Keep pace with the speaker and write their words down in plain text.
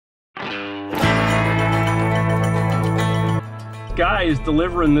guy is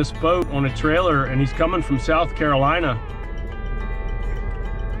delivering this boat on a trailer, and he's coming from South Carolina.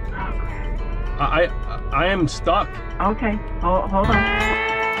 I am stuck. Okay, hold on.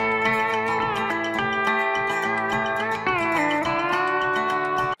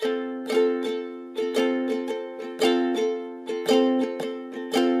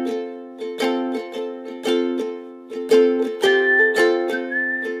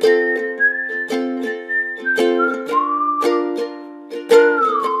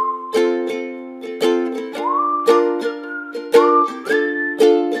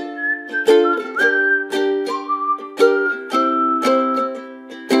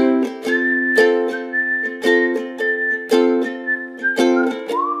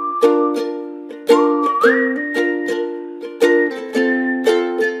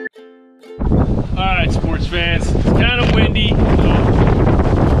 Alright, sports fans, it's kind of windy, so it's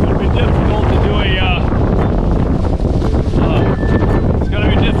going to be difficult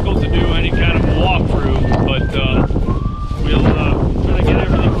to do any kind of walkthrough, but we'll try to get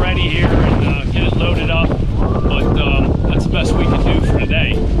everything ready here and get it loaded up, but that's the best we can do for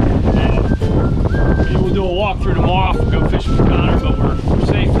today. Maybe we'll do a walkthrough tomorrow, we'll go fishing with Connor, but we're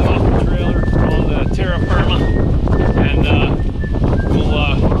safe off the trailer on the terra firma, and we'll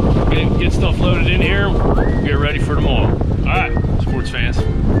get stuff loaded in here, get ready for tomorrow. All right, sports fans.